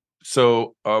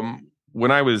 So when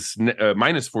I was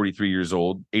minus 43 years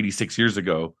old, 86 years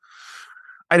ago,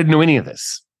 I didn't know any of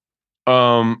this.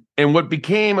 And what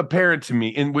became apparent to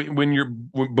me, and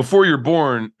before you're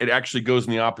born, it actually goes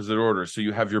in the opposite order. So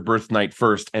you have your birth night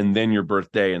first, and then your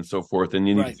birthday, and so forth, and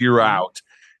then you zero out,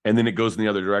 and then it goes in the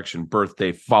other direction: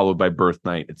 birthday followed by birth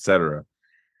night, etc.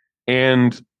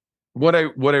 And what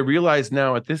I realize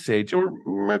now at this age, or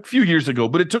a few years ago,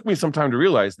 but it took me some time to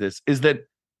realize this, is that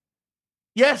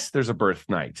yes, there's a birth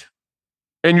night.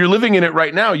 And you're living in it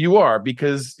right now. You are,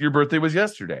 because your birthday was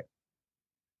yesterday.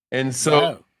 And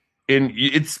so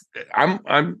I'm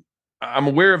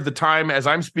aware of the time as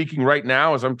I'm speaking right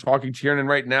now, as I'm talking to Kieran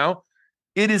right now.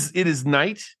 It is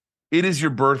night. It is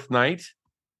your birth night.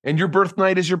 And your birth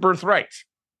night is your birthright.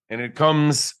 And it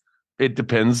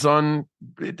depends on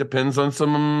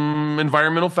some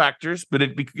environmental factors, but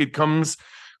it comes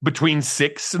between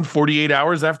 6 and 48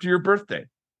 hours after your birthday.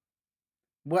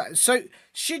 Well, so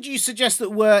should you suggest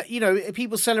that if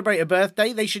people celebrate a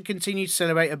birthday, they should continue to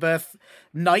celebrate a birth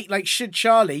night? Like, should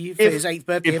Charlie, for his 8th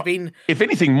birthday, have been, if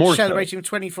anything, more celebrating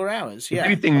 24 hours? Yeah. If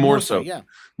anything, more so.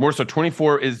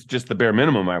 24 is just the bare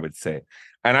minimum, I would say.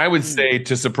 And I would say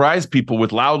to surprise people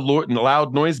with loud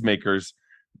noisemakers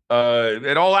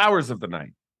at all hours of the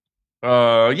night.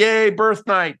 Yay, birth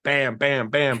night. Bam, bam,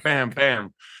 bam, bam,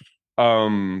 bam.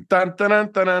 Dun, dun,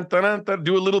 dun, dun, dun, dun, dun.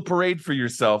 Do a little parade for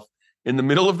yourself in the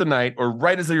middle of the night, or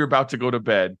right as you're about to go to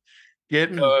bed.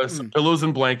 Get some pillows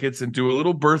and blankets and do a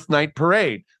little birth night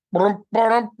parade. And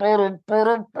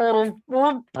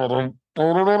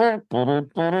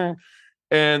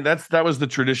that was the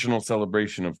traditional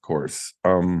celebration, of course.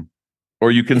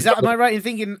 Or you can. Am I right in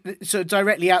thinking so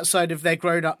directly outside of their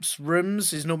grown-ups'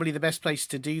 rooms is normally the best place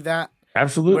to do that?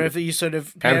 Absolutely. Wherever you sort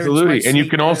of absolutely, and you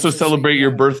can also celebrate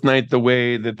your birth night the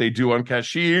way that they do on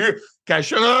Kashmir,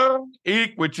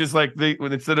 which is like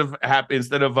instead of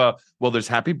there's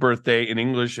happy birthday in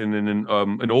English, and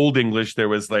in Old English there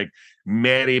was like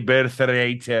Merry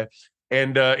Birthday,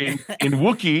 and in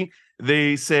Wookiee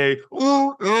they say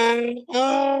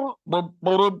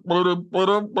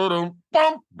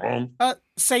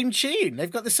same tune. They've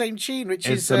got the same tune, which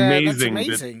is amazing. That's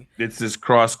amazing. It's this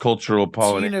cross-cultural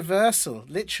pollination. It's universal,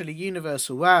 literally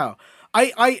universal. Wow.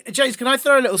 James, can I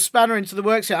throw a little spanner into the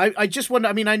works here? I just wonder.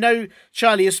 I mean, I know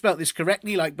Charlie has spelt this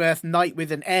correctly, like birthnight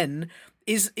with an N.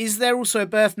 Is there also a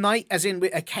birthnight, as in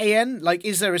with a KN? Like,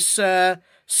 is there a Sir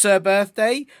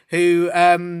Birthday who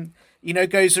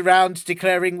goes around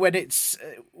declaring when it's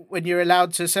when you're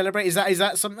allowed to celebrate? Is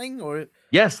that something or?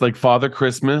 Yes, like Father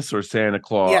Christmas or Santa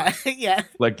Claus, Yeah, yeah,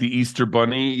 like the Easter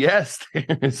Bunny. Yes,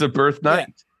 it's a birth yeah.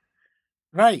 night.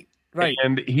 Right, right,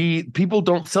 And people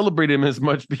don't celebrate him as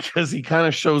much because he kind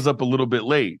of shows up a little bit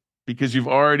late because you've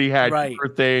already had your right.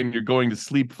 birthday and you're going to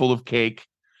sleep full of cake,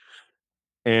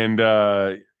 and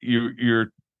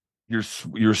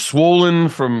you're swollen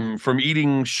from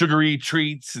eating sugary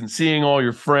treats and seeing all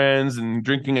your friends and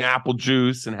drinking apple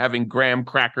juice and having graham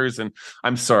crackers and,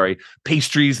 I'm sorry,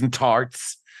 pastries and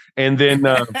tarts, and then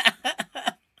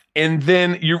and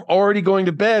then you're already going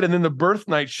to bed, and then the birth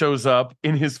night shows up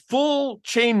in his full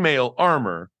chainmail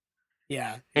armor.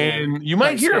 Yeah, yeah. And you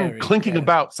might Quite hear him scary. clinking Yeah.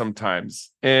 about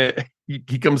sometimes.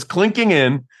 He comes clinking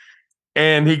in,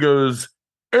 and he goes,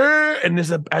 and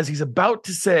as he's about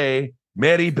to say,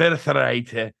 Merry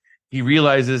birthnight, he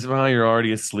realizes, well, you're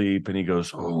already asleep. And he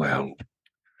goes, oh, well,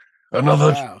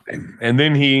 another Wow. time. And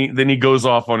then he goes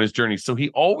off on his journey. So he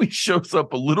always shows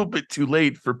up a little bit too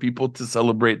late for people to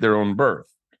celebrate their own birth.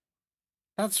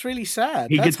 That's really sad.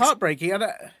 He That's gets heartbreaking. I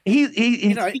don't, he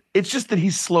it's just that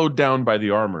he's slowed down by the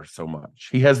armor so much.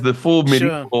 He has the full sure.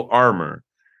 medieval armor.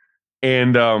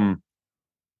 And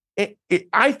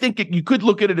I think you could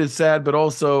look at it as sad, but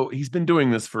also he's been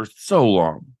doing this for so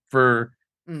long, for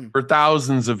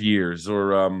thousands of years,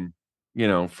 or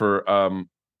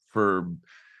for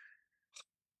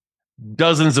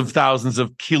dozens of thousands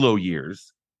of kilo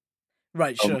years.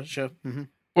 Right. Sure. Sure. Mm-hmm.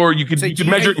 Or you could So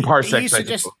measure it in parsecs.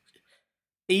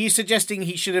 Are you suggesting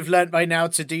he should have learned by now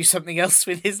to do something else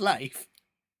with his life?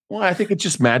 Well, I think it's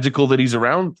just magical that he's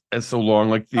around as so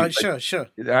long. Sure.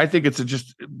 I think it's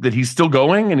just that he's still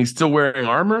going and he's still wearing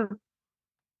armor.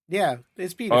 Yeah,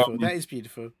 it's beautiful. That is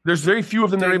beautiful. There's very few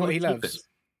of them that are able to do this.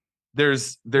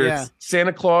 There's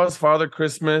Santa Claus, Father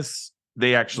Christmas.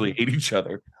 They actually hate each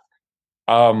other.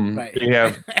 Right. They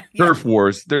have turf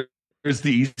wars. There's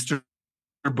the Easter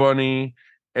Bunny.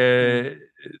 There's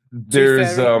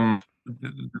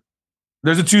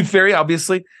a Tooth Fairy,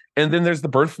 obviously, and then there's the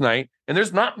birth night, and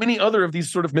there's not many other of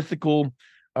these sort of mythical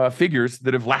figures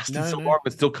that have lasted so long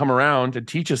but still come around and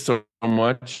teach us so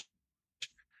much.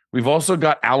 We've also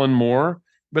got Alan Moore,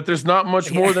 but there's not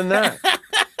much more than that.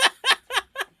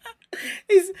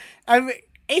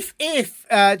 If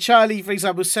Charlie, for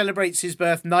example, celebrates his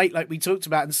birth night like we talked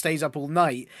about and stays up all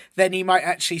night, then he might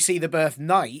actually see the birth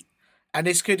night, and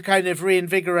this could kind of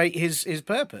reinvigorate his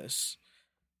purpose.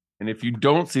 And if you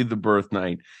don't see the birth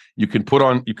night, you can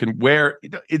wear.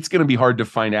 It's going to be hard to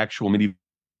find actual medieval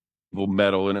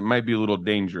metal, and it might be a little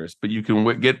dangerous. But you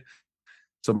can get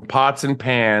some pots and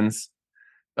pans,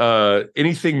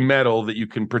 anything metal that you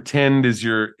can pretend is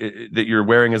that you're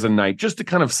wearing as a knight, just to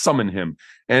kind of summon him.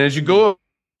 And as you go,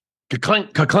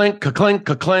 ka-clank, ka-clank, ka-clank,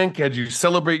 ka-clank, as you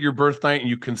celebrate your birth night, and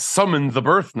you can summon the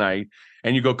birth night,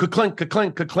 and you go ka-clank,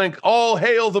 ka-clank, ka-clank, all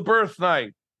hail the birth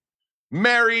night.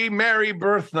 Merry, merry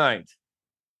birth night.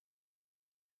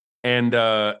 And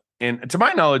to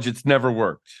my knowledge, it's never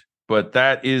worked, but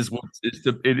that is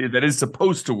that is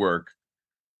supposed to work.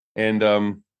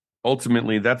 And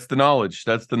ultimately, that's the knowledge.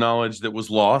 That's the knowledge that was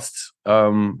lost.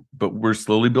 But we're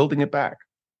slowly building it back,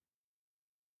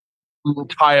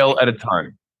 tile at a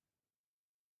time.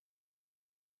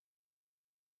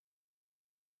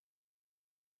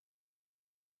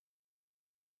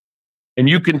 And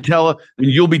you can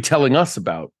you'll be telling us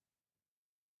about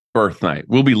birth night.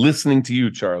 We'll be listening to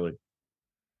you, Charlie.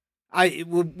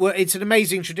 It's an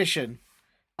amazing tradition.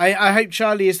 I hope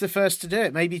Charlie is the first to do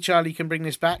it. Maybe Charlie can bring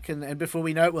this back, and before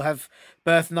we know it, we'll have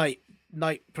birth night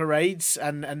parades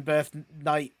and birth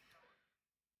night.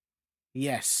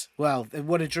 Yes. Well,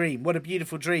 what a dream! What a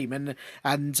beautiful dream! And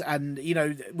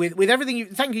with everything.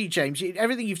 Thank you, James.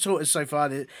 Everything you've taught us so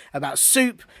far about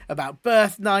soup, about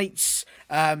birth nights,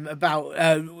 about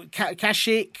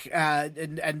kashik,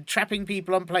 and trapping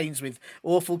people on planes with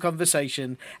awful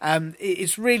conversation.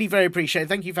 It's really very appreciated.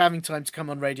 Thank you for having time to come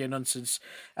on Radio Nonsense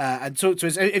and talk to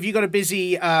us. Have you got a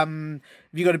busy? Have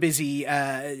you got a busy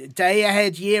day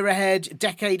ahead, year ahead,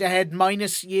 decade ahead,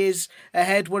 minus years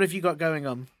ahead? What have you got going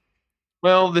on?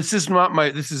 Well, this is not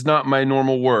my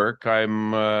normal work. I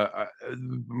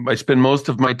spend most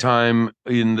of my time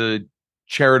in the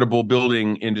charitable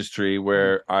building industry,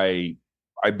 where I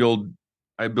build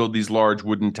these large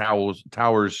wooden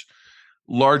towers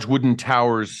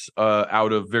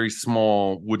out of very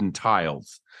small wooden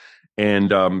tiles.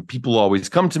 And people always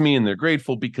come to me and they're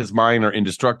grateful because mine are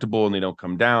indestructible and they don't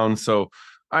come down. So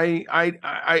I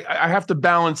have to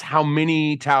balance how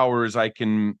many towers I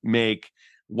can make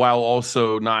while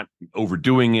also not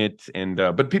overdoing it. And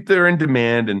but people are in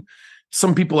demand, and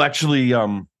some people actually use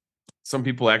them. Some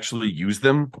people actually use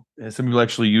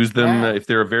them Wow. if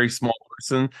they're a very small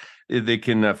person, they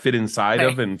can fit inside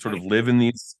of and sort of live in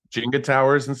these Jenga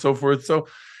towers and so forth. So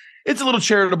it's a little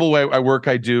charitable work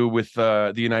I do with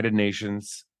the United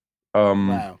Nations.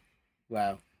 Wow.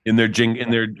 Wow. In their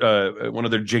one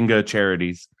of their Jenga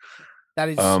charities. That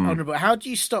is honourable. How do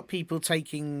you stop people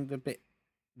taking the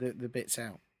bits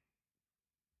out?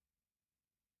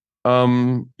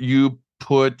 You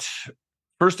put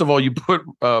first of all you put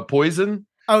poison.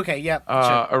 Okay, yeah.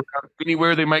 Sure. Around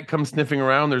anywhere they might come sniffing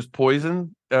around, there's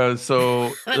poison.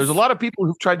 So there's a lot of people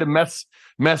who've tried to mess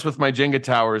with my Jenga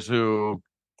towers who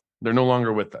they're no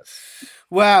longer with us.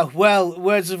 Wow. Well,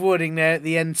 words of warning there at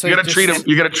the end. So you gotta treat them.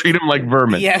 You gotta treat them like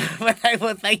vermin. Yeah.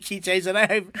 Well, thank you, James. And I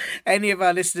hope any of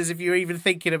our listeners, if you're even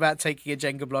thinking about taking a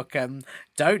Jenga block,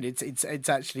 don't. It's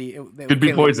actually it could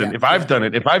be poison. If I've done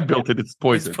it, if I've built it, it's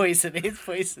poison. It's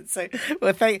poison. So,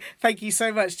 well, thank you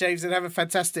so much, James, and have a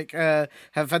fantastic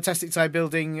time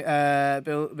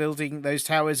building those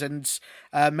towers, and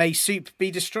may soup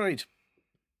be destroyed.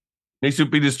 May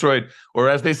soup be destroyed, or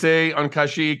as they say on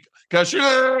Kashyyyk,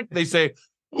 they say,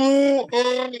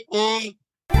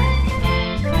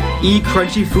 Eat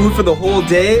crunchy food for the whole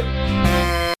day.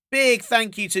 Big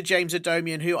thank you to James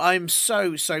Adomian, who I'm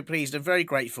so pleased and very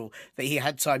grateful that he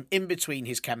had time in between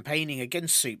his campaigning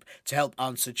against soup to help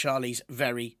answer Charlie's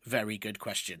very, very good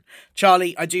question.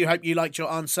 Charlie, I do hope you liked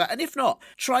your answer, and if not,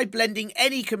 try blending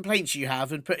any complaints you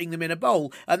have and putting them in a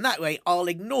bowl, and that way I'll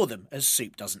ignore them as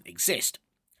soup doesn't exist.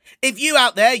 If you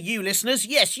out there, you listeners,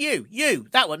 yes, you,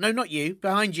 that one, no, not you,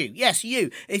 behind you, yes,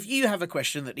 you, if you have a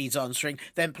question that needs answering,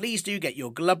 then please do get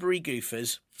your glubbery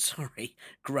goofers,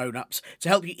 grown-ups, to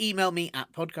help you email me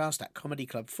at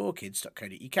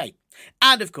podcast@comedyclub4kids.co.uk.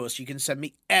 And of course, you can send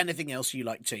me anything else you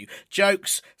like too.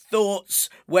 Jokes, thoughts,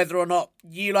 whether or not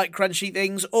you like crunchy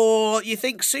things or you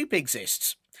think soup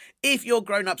exists. If your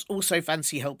grown-ups also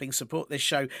fancy helping support this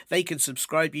show, they can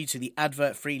subscribe you to the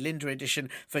advert-free Linda edition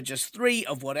for just 3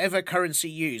 of whatever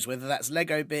currency you use, whether that's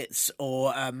Lego bits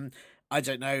or,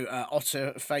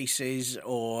 otter faces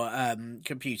or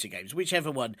computer games, whichever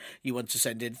one you want to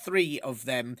send in. 3 of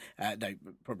them,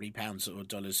 probably pounds or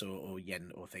dollars or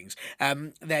yen or things.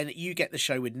 Then you get the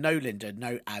show with no Linda,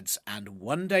 no ads, and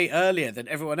 1 day earlier than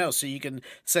everyone else, so you can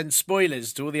send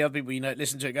spoilers to all the other people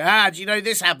listen to it. Go, do you know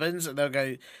this happens? And they'll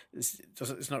go,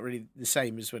 it's not really the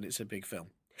same as when it's a big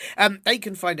film. They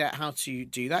can find out how to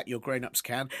do that, your grown-ups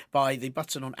can, by the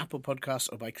button on Apple Podcasts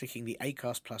or by clicking the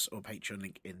Acast Plus or Patreon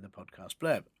link in the podcast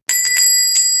blurb.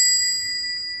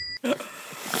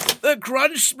 The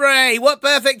crunch spray! What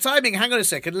perfect timing! Hang on a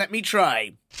second, let me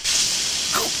try.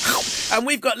 And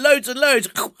we've got loads and loads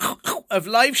of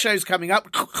live shows coming up,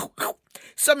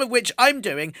 some of which I'm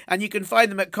doing, and you can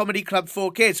find them at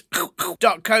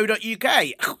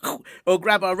comedyclub4kids.co.uk or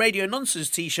grab our Radio Nonsense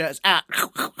t-shirts at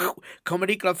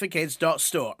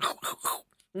comedyclubforkids.store.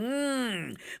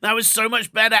 That was so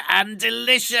much better and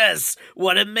delicious.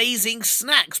 What amazing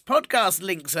snacks podcast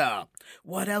links are.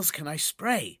 What else can I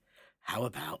spray? How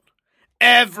about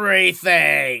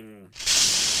everything?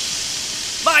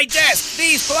 My desk,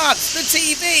 these plants, the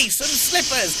TV, some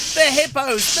slippers, the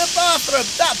hippos, the bathroom,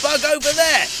 that bug over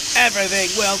there. Everything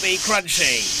will be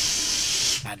crunchy.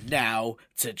 And now,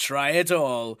 to try it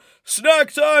all,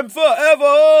 snack time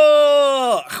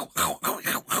forever!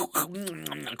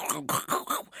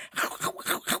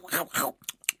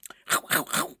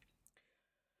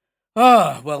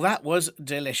 Well, that was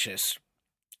delicious.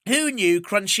 Who knew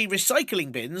crunchy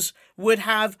recycling bins would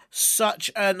have such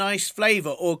a nice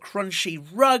flavour, or crunchy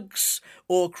rugs,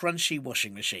 or crunchy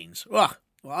washing machines? Well,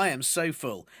 I am so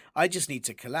full. I just need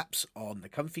to collapse on the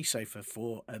comfy sofa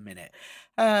for a minute.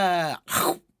 Oh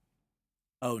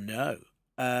no.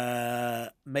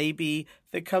 Maybe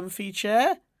the comfy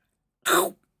chair?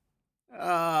 Oh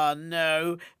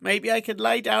no. Maybe I could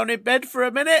lie down in bed for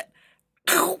a minute?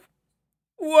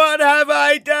 What have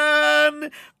I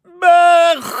done?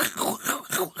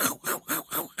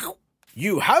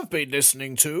 You have been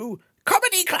listening to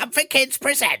Comedy Club for Kids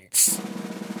presents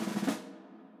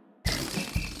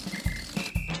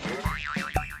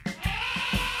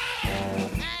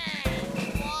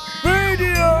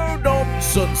Radio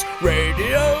Nonsense,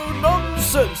 Radio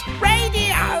Nonsense,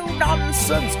 Radio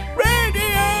Nonsense,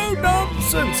 Radio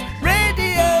Nonsense,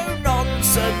 Radio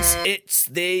Nonsense. It's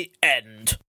the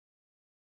end.